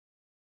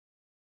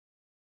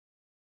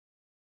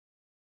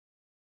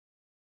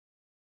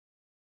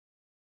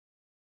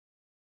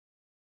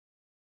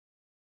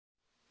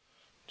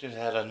Just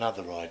had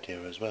another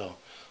idea as well.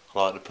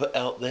 I like to put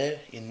out there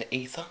in the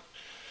ether.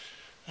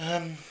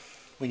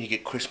 When you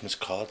get Christmas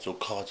cards or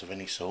cards of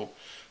any sort,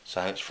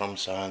 say it's from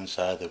so and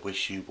so, they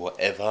wish you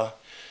whatever,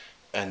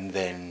 and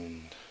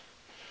then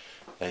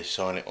they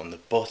sign it on the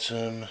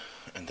bottom,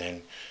 and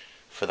then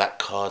for that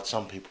card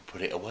some people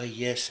put it away.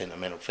 Yes,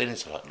 sentimental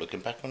feelings, I like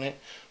looking back on it,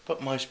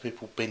 but most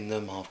people bin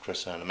them after a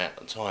certain amount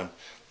of time.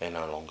 They're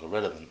no longer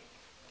relevant,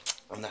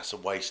 and that's a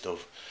waste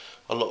of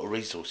a lot of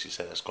resources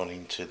that's gone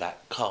into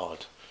that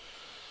card.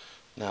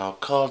 Now,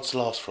 cards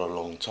last for a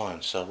long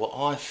time, so what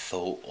I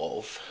thought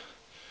of,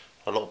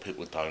 a lot of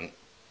people don't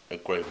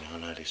agree with me, I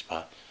know this,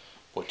 but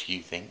what do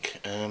you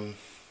think?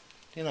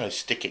 You know,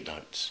 stick-it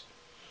notes.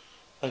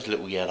 Those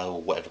little yellow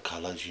or whatever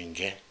colours you can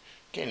get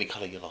any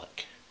colour you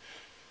like.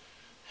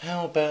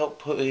 How about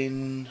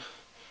putting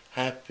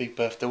happy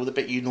birthday, or the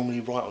bit you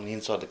normally write on the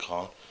inside of the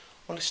card,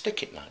 on a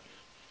stick-it note.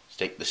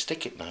 Stick the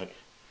stick-it note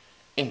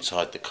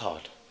inside the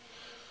card.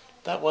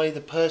 That way the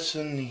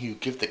person you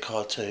give the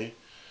card to,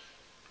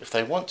 if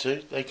they want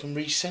to, they can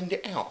resend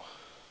it out.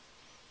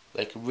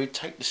 They can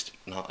retake the stick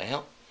note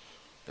out,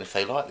 and if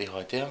they like the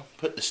idea,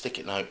 put the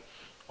stick-it note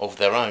of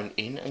their own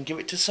in and give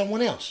it to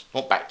someone else.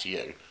 Not back to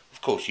you.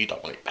 Of course you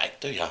don't want it back,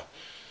 do you?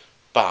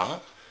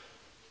 But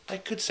they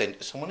could send it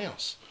to someone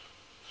else.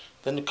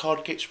 Then the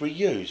card gets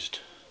reused.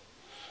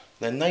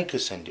 Then they could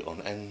send it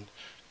on and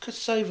could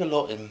save a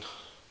lot in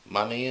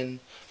money, and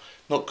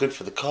not good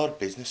for the card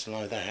business, I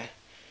know that.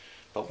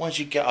 But once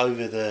you get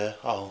over the,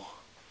 oh,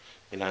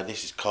 you know,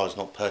 this card's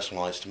not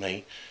personalised to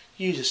me,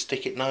 use a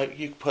stick-it note.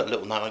 You can put a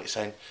little note on it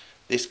saying,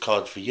 this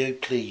card's for you,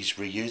 please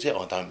reuse it,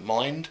 I don't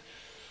mind.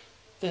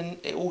 Then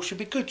it all should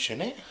be good,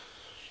 shouldn't it?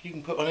 You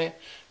can put on it,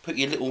 put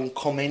your little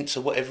comments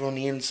or whatever on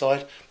the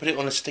inside, put it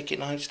on a stick-it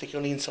note, stick it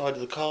on the inside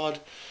of the card,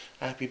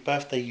 happy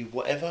birthday, you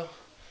whatever.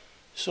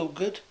 It's all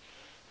good.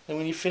 Then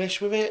when you finish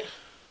with it,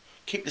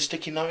 keep the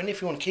sticky note in.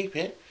 If you want to keep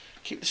it,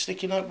 keep the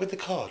sticky note with the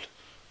card.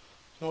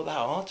 It's not that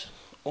hard.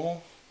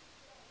 Or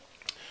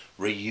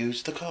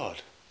reuse the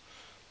card.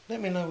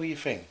 Let me know what you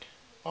think.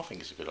 I think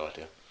it's a good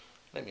idea.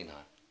 Let me know.